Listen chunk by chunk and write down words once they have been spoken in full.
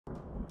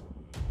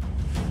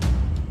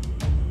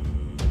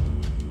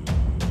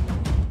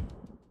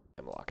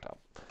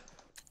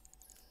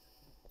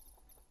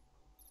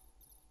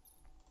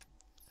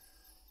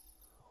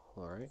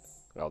Alright.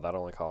 Oh, that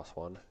only costs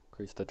one.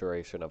 Increase the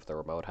duration of the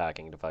remote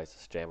hacking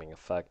device's jamming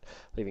effect,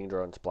 leaving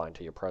drones blind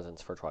to your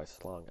presence for twice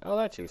as long. Oh,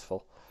 that's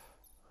useful.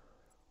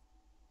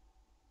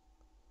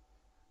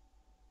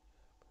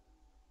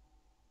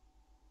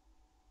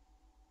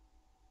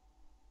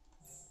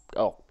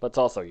 Oh, that's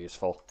also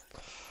useful.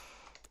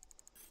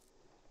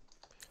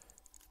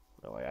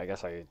 No way, I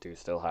guess I do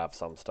still have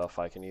some stuff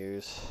I can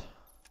use.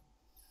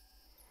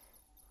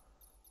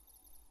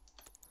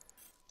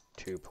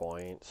 2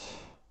 points.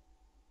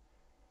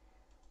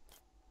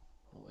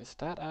 Oh, is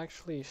that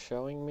actually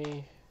showing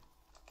me?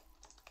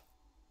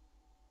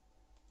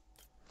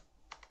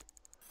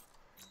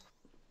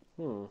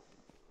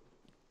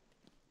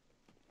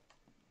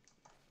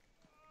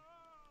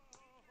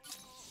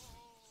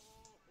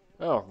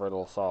 Oh,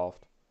 riddle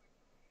solved.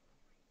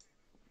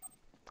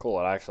 Cool,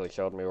 it actually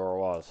showed me where it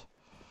was.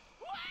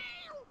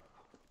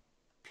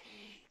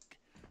 Pig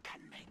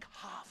can make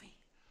Harvey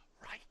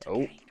right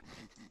Oh. again.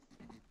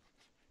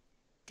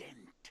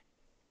 Dent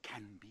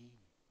can be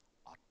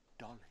a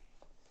dolly.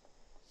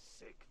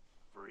 Sick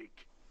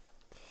freak.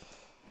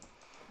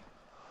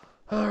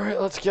 Alright,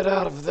 let's get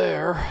out of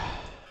there.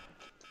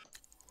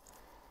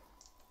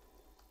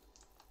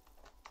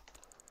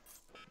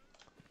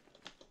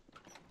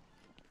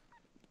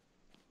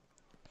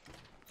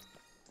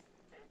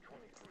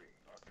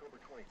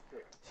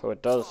 So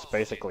it does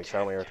basically show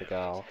me where to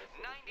go. 90%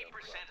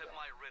 of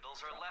my riddles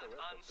are left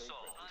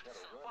unsolved.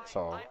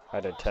 So I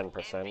did 10%.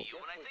 When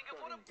I think of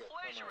what a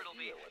pleasure it'll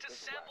be to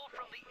sample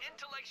from the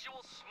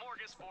intellectual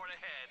smorgasbord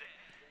ahead.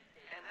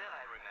 And then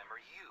I remember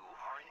you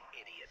are an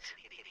idiot.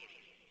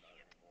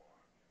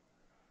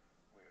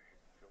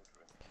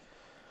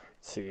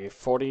 Let's see,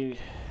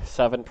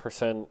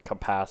 47%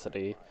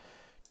 capacity,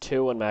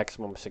 2 in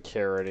maximum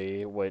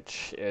security,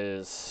 which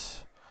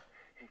is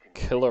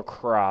Killer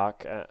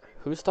Croc.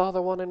 Who's the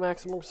other one in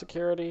maximum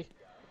security?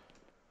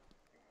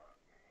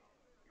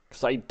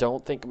 Because I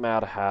don't think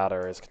Mad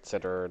Hatter is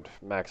considered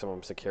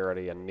maximum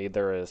security, and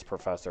neither is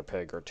Professor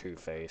Pig or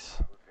Two-Face.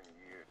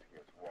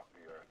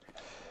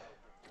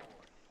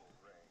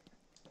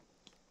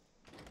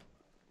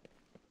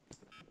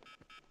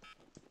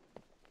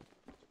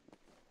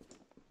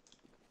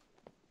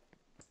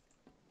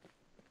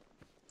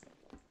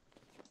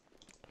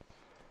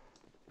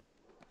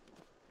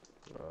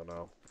 Oh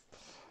no.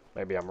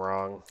 Maybe I'm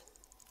wrong.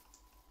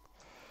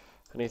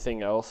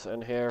 Anything else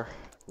in here?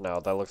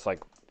 No, that looks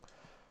like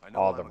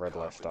all the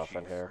Riddler stuff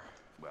in here.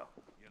 Well,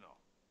 you know,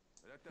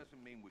 that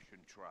doesn't mean we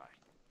shouldn't try.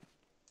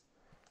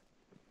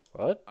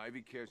 What?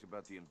 Ivy cares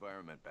about the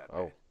environment,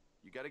 Batman. Oh.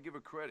 You gotta give her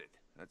credit.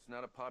 That's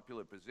not a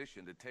popular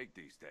position to take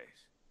these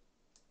days.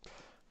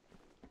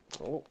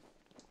 Oh.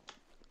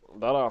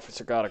 That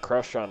officer got a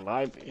crush on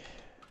Ivy.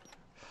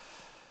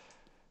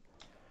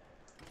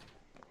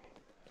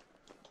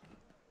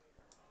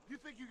 You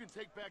think you can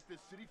take back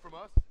this city from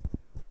us?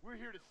 We're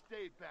here to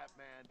stay,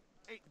 Batman.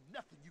 Ain't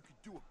nothing you can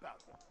do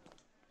about it.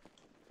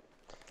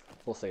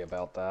 We'll see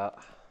about that.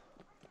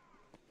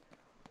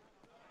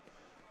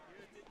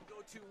 It didn't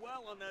go too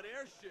well on that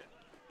airship.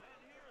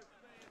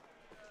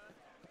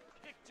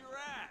 Kicked your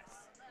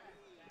ass.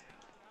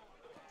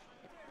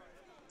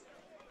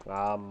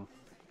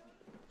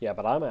 Yeah,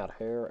 but I'm out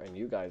here and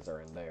you guys are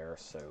in there,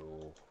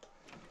 so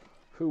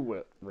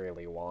who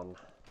really won?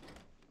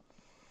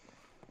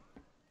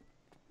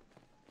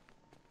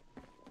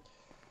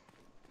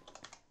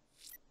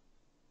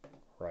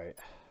 Right.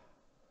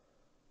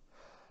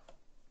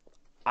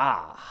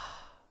 Ah.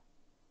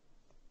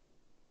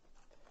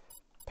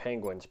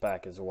 Penguin's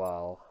back as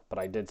well, but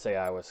I did say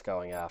I was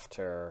going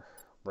after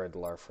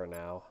Riddler for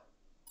now.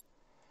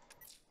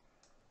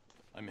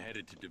 I'm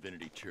headed to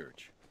Divinity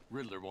Church.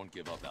 Riddler won't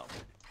give up,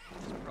 Alfred.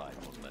 His pride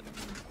won't let him.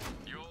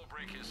 You'll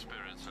break his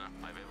spirit, sir.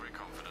 I've every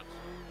confidence.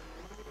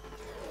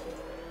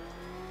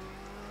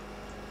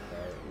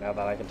 Right, now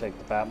that I can take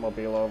the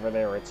Batmobile over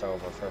there, it's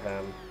over for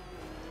him.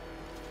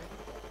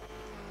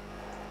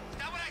 Is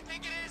that what I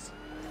think it is?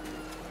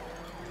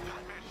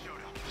 Batman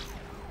showed up.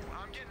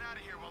 I'm getting out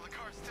of here while the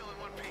car's still in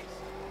one piece.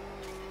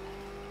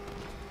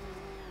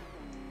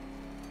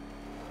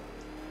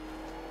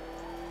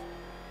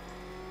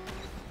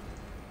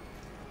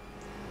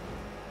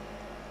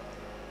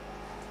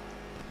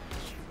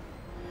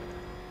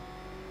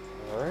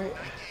 Alright.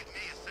 Give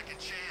me a second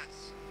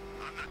chance.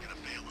 I'm not gonna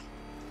fail him.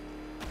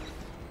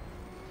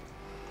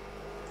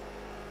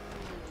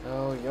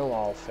 Oh, you'll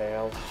all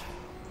fail.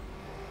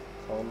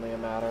 It's only a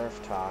matter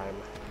of time.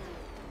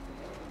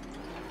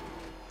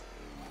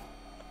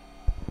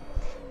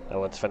 Now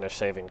let's finish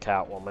saving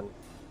Catwoman.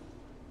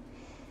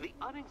 The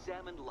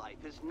unexamined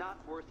life is not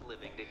worth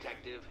living,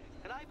 Detective.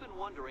 And I've been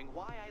wondering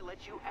why I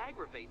let you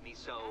aggravate me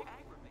so.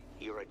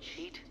 You're a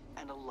cheat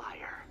and a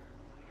liar.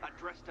 A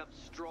dressed-up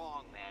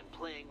strong man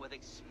playing with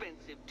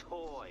expensive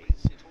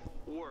toys.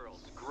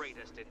 World's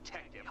greatest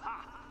detective.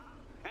 Ha!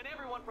 And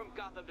everyone from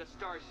Gotham to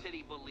Star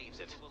City believes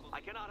it. I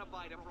cannot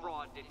abide a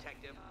fraud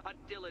detective, a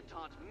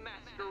dilettante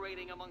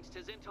masquerading amongst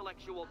his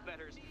intellectual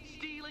betters,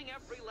 stealing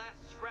every last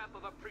scrap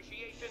of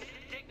appreciation,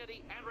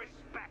 dignity, and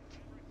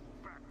respect.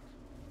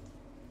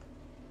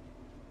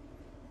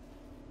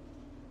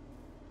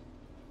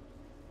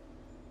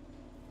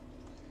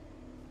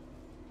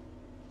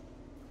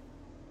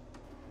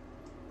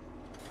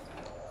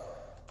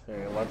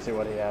 Okay, let's see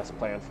what he has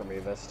planned for me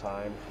this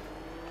time.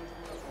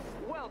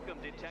 Welcome,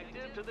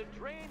 detective, to the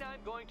drain I'm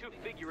going to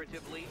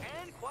figuratively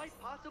and quite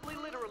possibly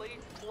literally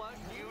flush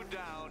you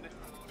down.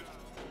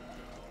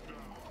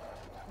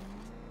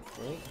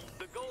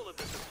 The goal of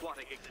this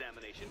aquatic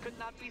examination could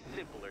not be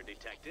simpler,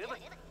 detective.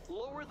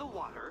 Lower the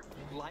water,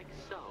 like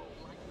so.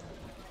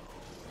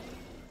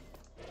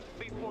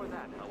 Before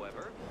that,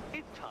 however,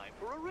 it's time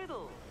for a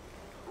riddle.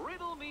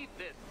 Riddle me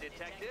this,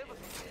 detective.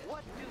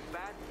 What do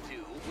bats do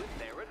when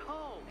they're at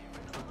home?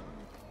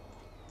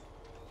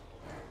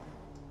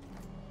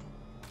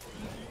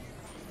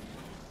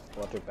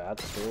 What do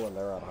bats do when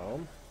they're at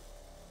home?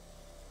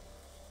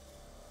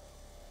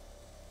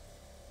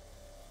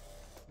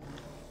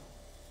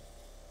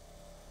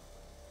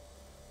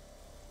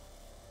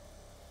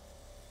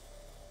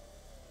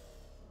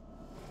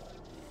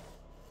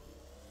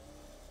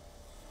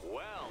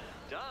 Well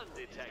done,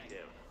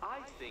 detective.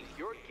 I think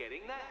you're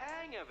getting the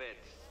hang of it.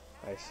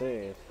 I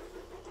see.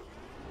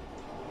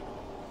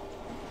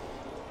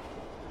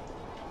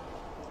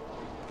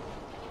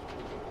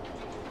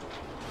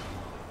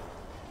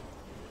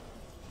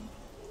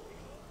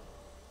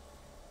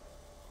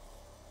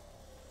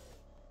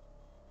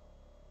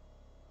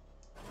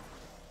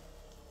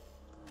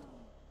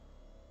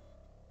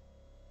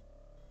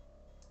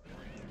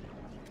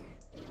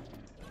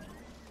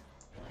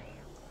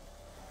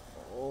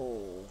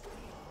 Oh.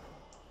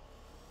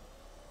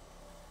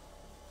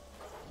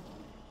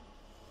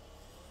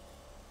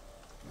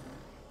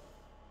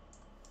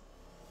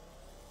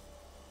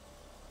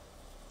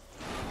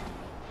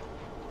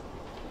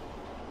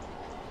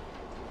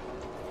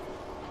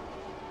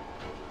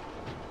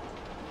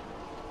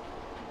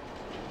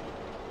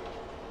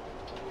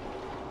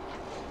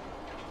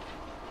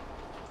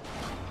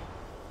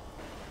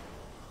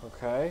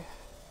 Okay.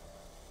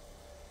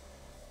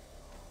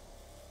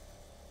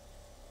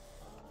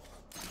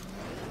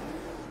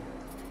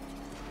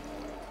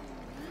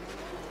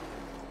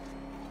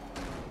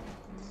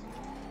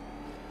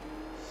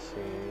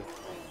 See.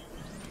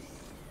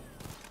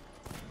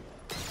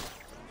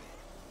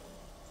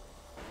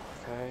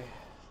 Okay.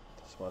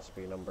 This must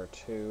be number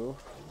 2.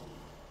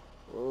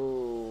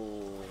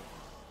 Ooh.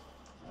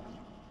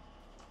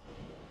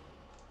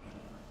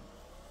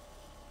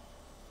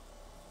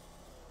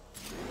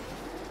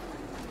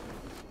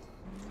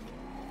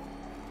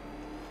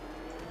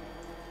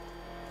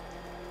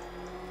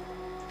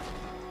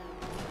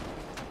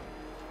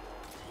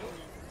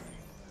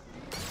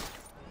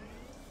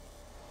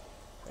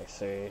 I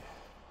see.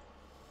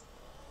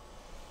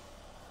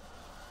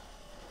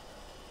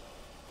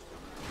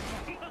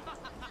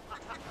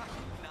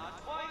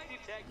 Not quite,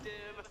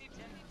 detective.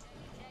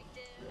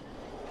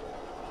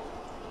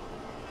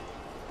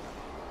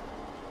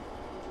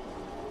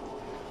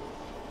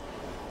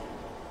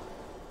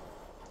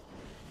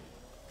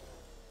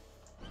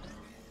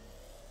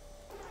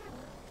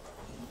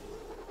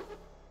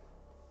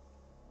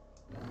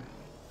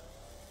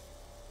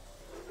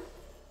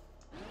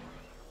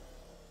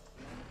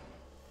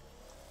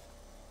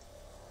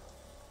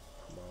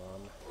 Come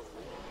on.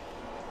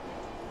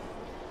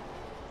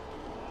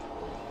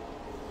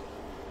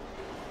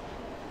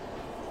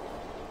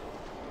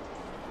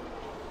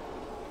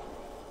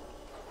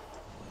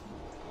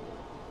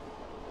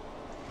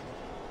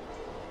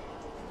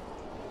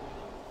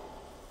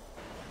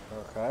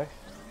 Okay.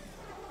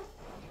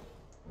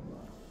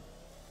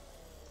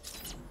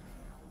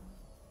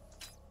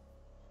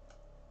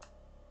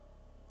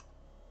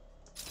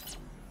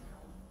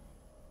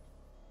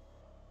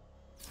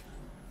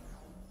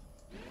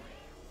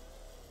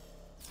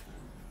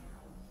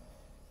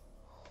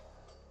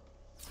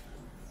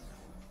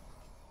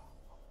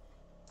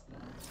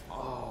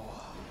 Oh.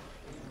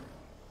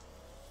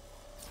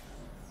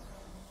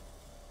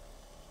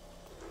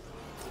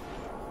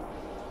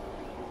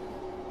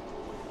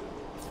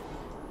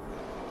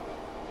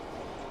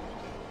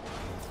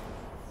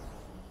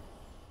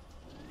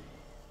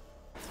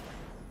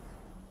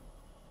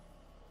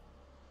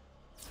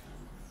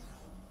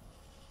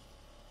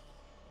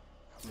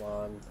 Come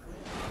on.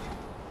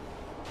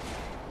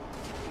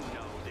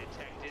 No,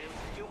 detective.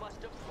 You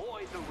must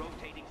avoid the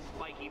rotating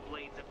spiky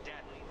blades of death.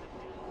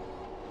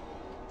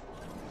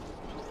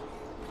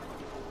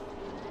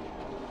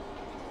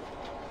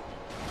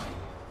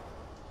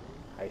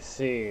 I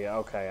see.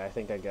 Okay, I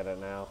think I get it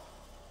now.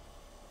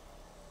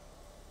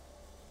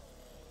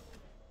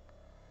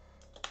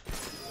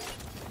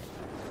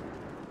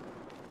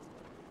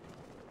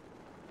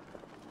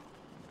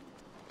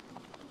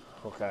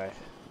 Okay.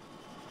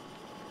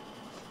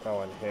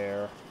 Go in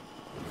here.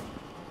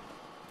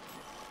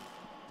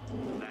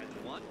 That's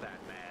one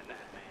Batman.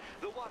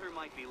 The water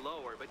might be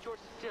lower, but you're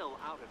still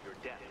out of your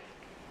depth.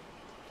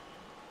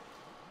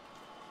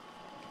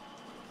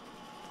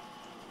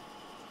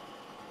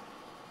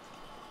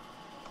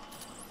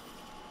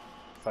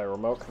 If I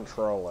remote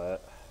control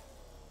it.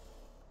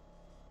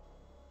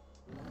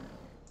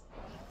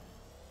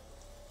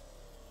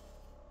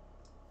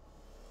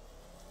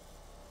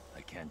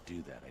 I can't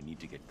do that. I need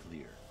to get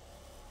clear.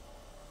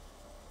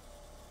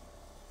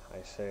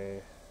 I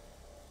see.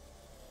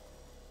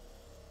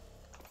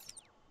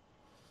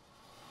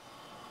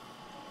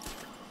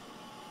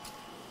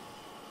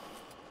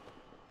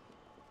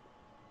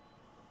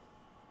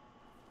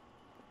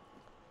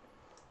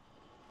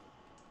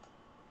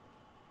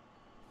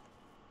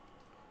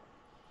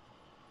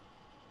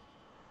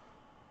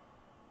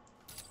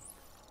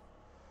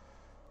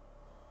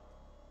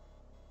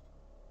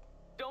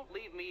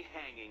 leave me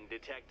hanging,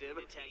 Detective.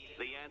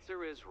 The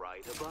answer is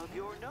right above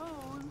your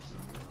nose.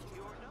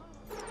 Your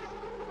nose.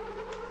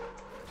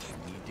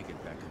 We need to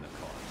get back in the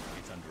car.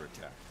 It's under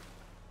attack.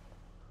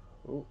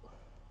 Ooh.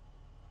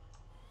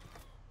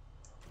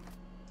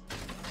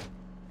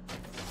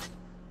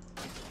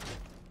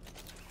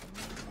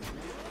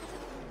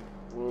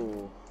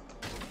 Ooh.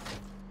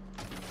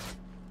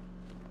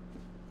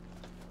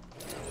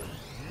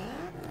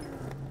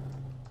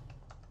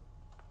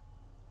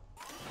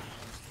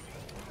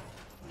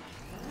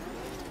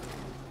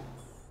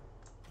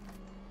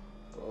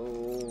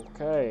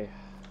 Okay.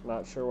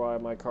 Not sure why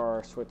my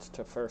car switched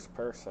to first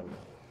person.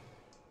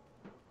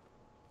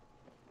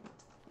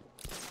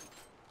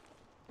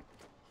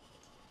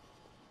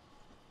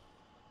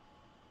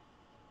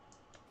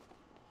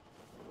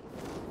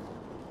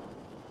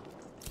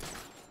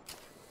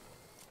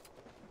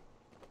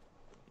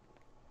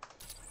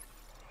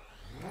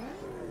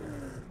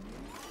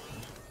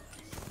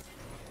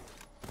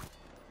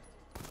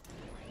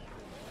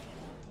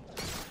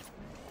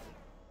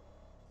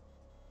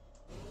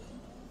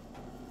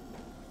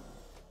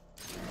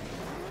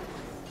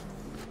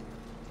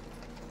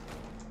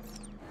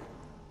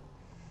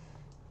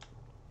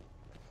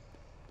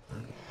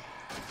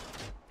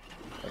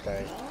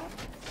 Okay,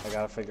 I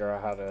gotta figure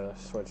out how to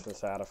switch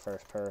this out of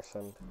first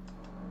person.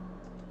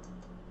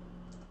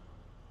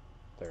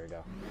 There we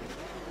go.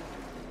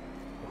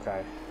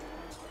 Okay.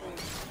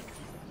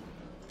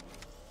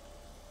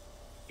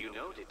 You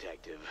know,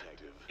 Detective,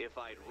 if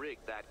I'd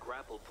rigged that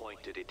grapple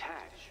point to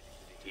detach,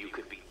 you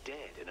could be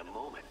dead in a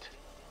moment.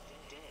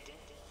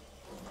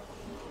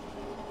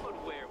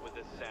 But where would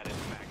the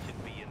satisfaction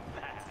be in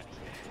that?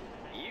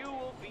 You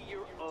will be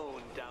your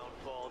own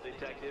downfall,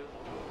 Detective.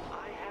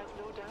 I have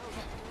no doubt.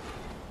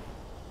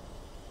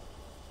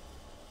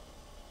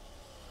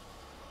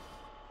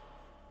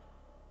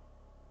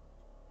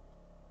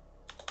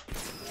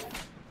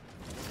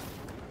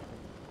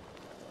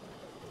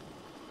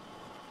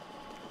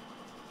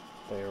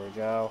 There we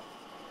go.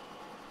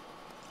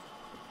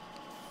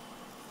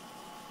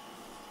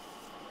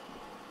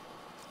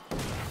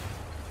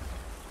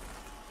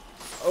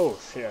 Oh,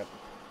 shit.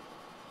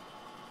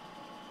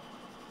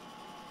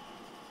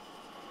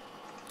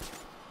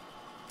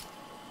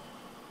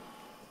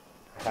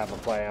 I have a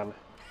plan.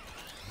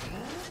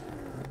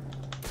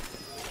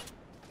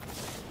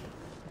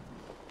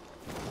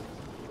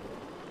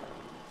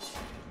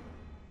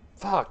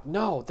 Fuck,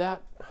 no,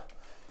 that...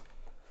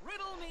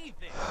 Riddle me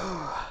this.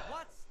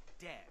 What's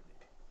dead?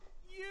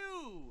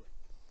 You!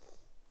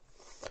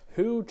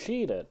 Who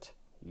cheated?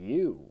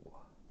 You.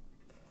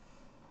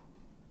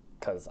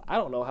 Because I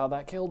don't know how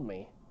that killed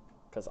me.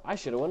 Because I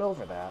should have went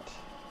over that.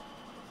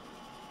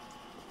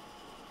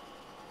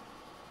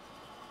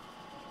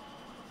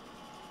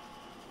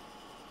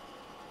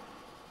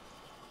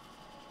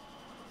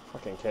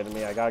 Fucking kidding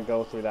me? I gotta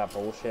go through that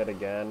bullshit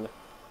again.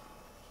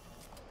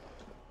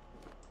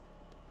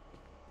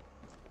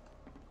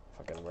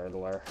 Fucking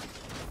Riddler.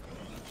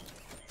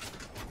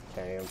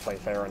 Can't even play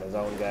fair in his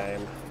own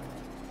game.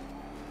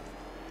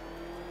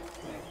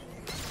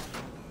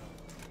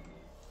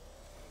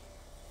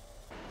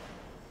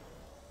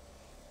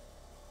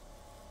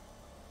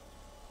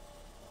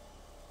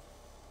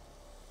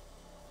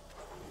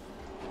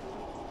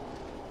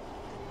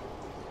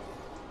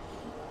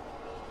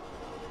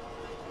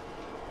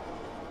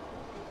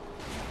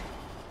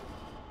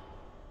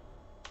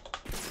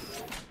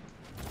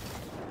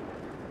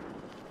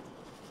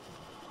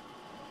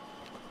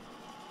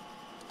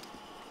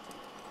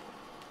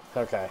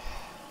 Okay.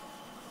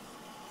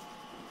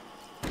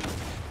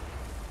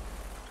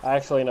 I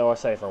actually know a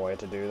safer way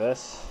to do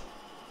this.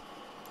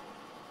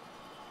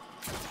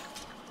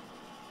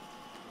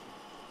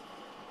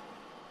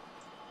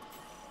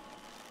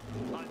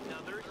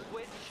 Another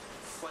switch?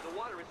 Why, the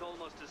water is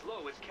almost as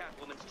low as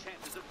Catwoman's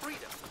chances of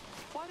freedom.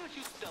 Why don't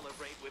you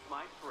celebrate with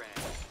my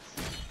friends?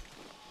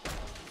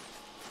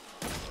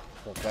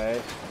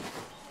 Okay.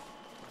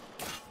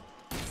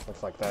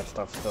 Looks like that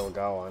stuff's still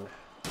going.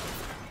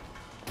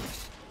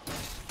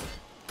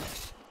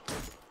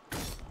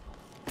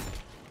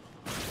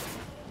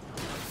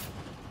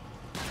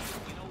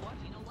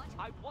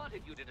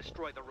 You to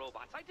destroy the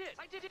robots. I did.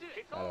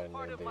 It's I all didn't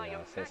part need of the my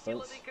assistance.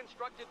 immaculately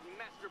constructed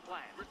master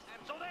plan.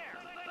 So there.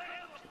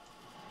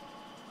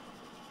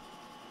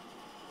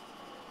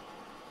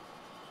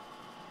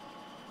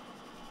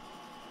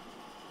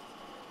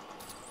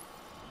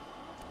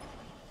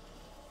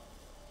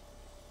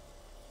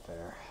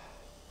 There.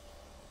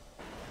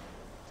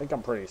 I think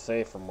I'm pretty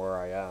safe from where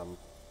I am.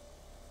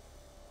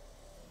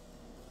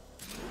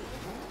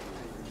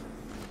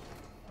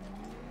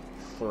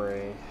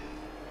 Free.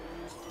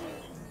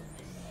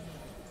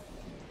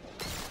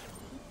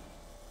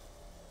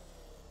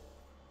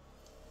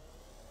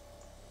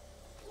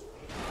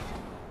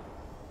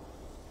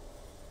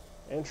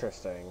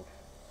 Interesting.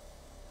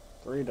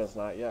 3 does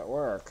not yet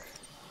work.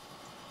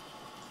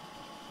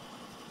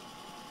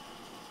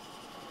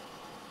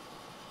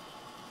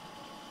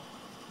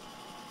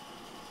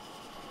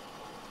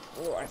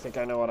 Oh, I think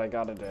I know what I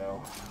gotta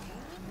do.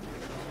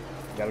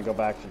 Gotta go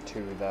back to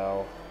 2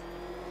 though.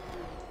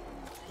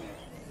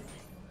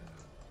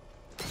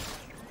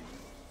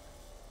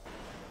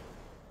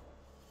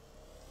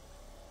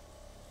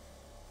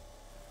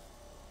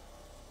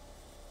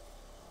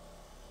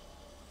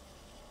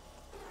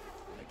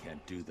 I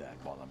can't do that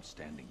while I'm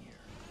standing here.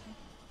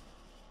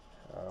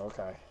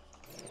 Okay.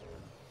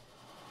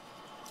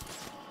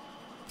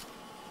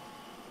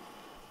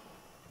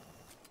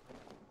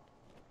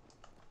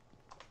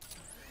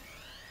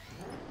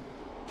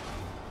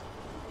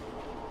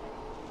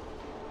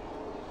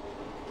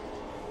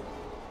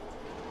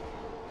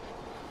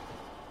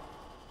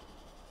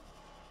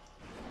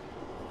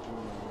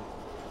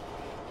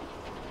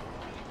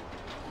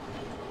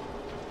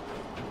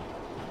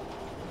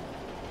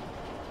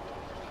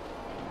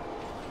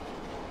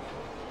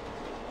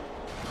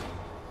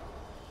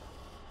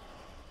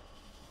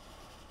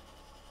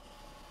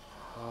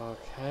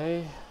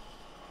 Okay.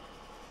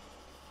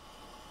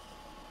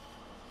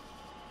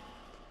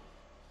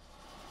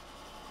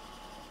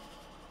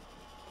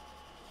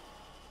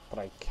 But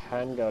I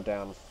can go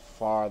down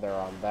farther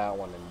on that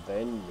one and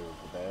then move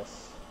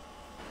this.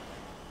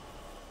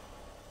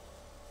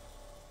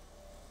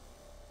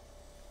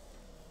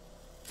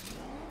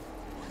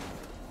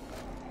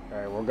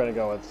 Alright, we're gonna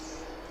go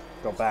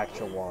back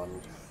to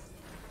 1.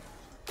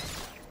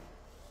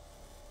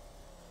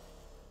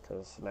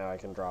 Because now I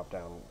can drop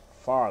down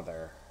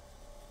farther.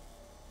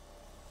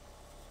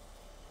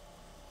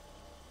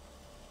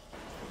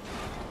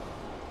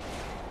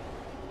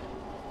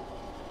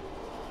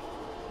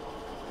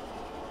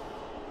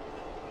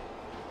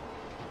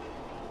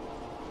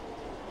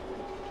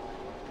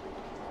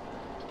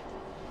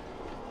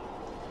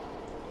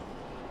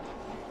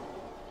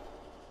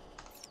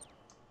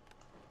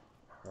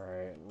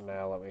 Alright,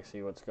 now let me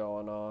see what's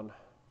going on.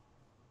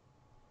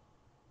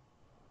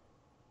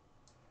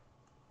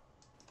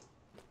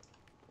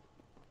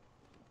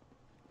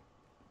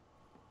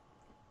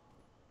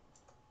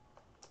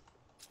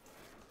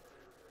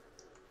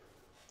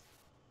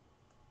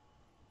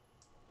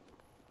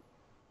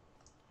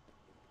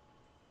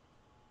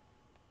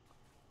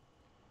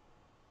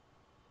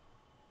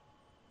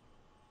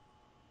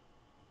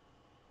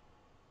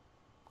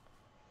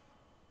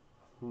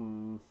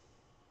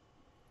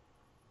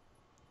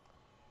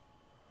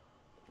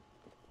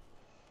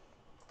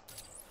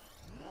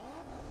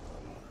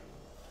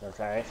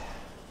 Okay.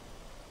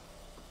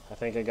 I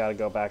think I gotta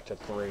go back to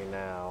 3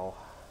 now.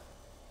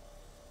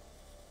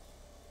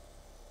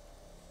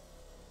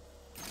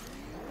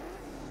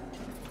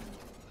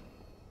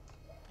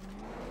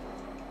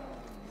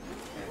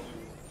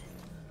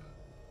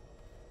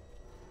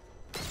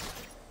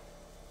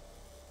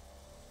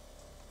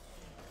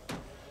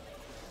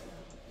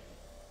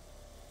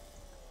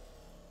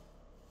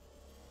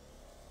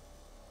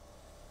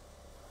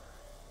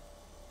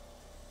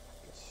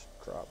 Just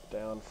drop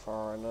down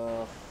far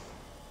enough.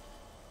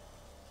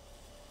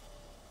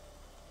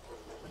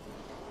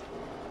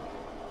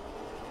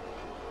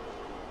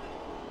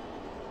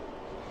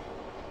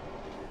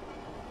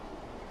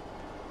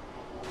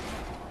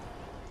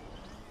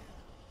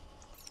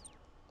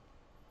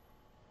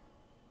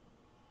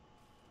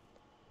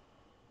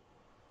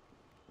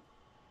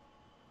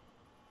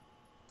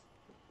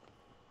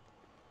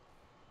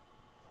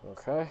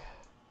 Okay.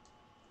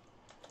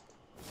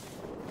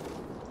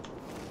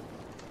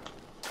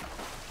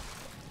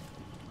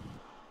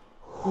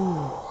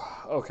 Whew.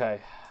 Okay.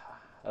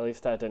 At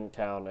least that didn't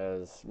count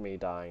as me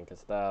dying,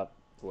 because that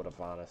would have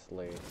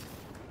honestly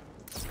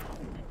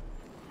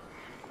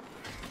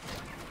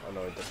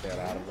annoyed the shit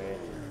out of me.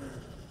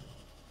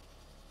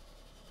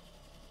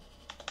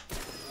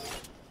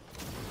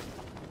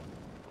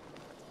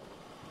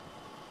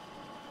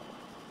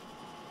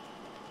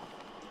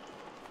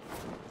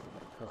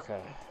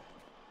 Okay.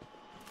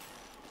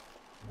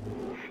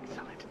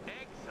 Excellent,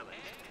 excellent.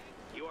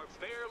 You are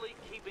barely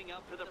keeping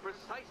up to the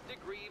precise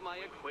degree my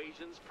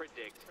equations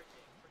predict.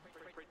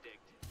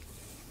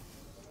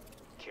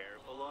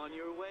 Careful on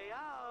your way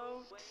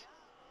out.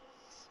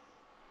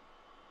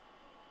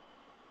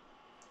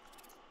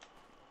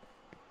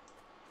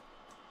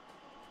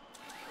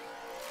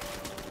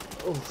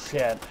 Oh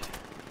shit.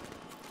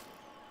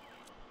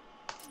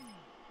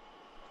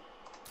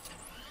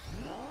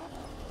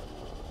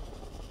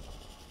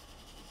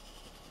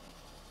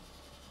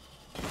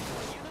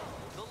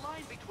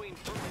 Between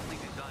perfectly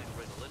designed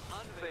riddle and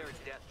unfair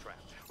death trap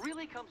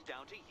really comes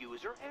down to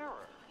user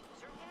error.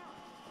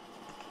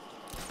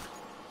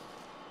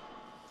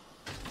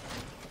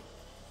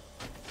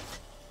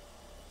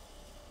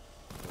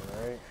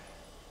 Alright.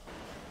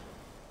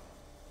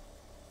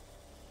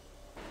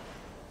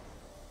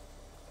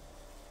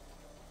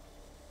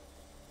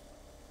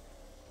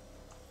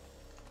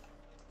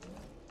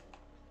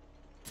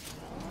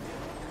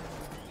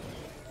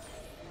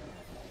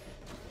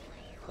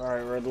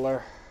 Alright,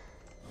 Riddler.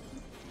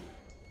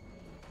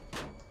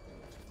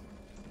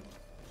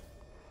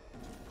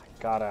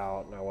 Got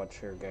out. Now what's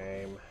your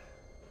game?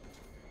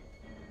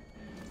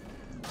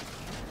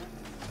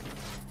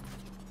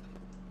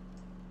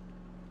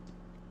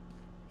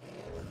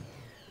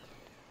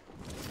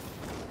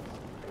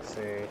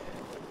 see.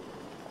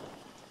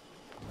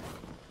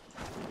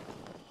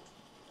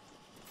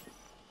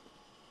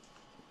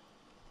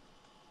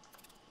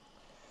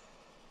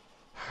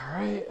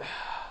 Alright.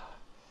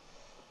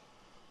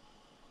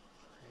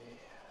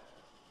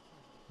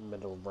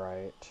 Middle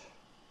right.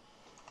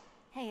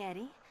 Hey,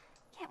 Eddie.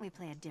 Can't we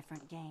play a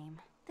different game?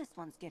 This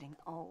one's getting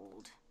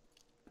old.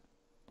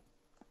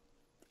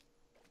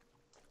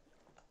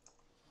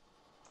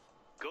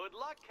 Good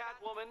luck,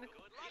 Catwoman.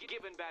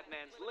 Given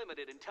Batman's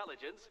limited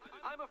intelligence,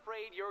 I'm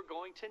afraid you're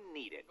going to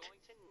need it.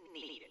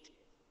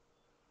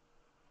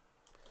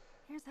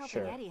 Here's hoping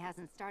Sure. Eddie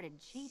hasn't started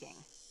cheating.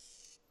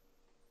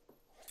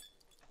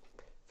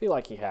 Feel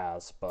like he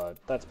has, but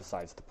that's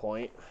besides the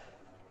point.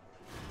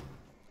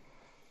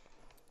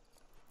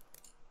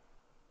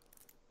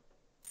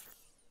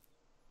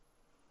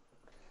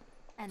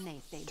 And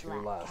they say To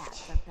black left.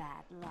 cats are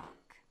bad luck.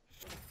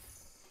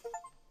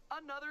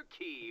 Another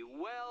key.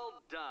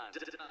 Well done.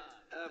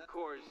 Of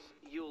course,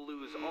 you'll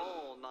lose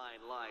all 9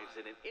 lives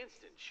in an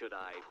instant should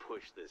I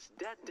push this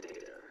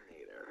detonator.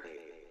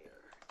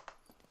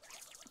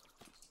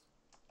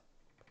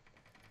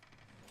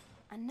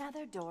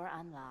 Another door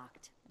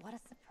unlocked. What a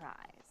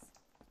surprise.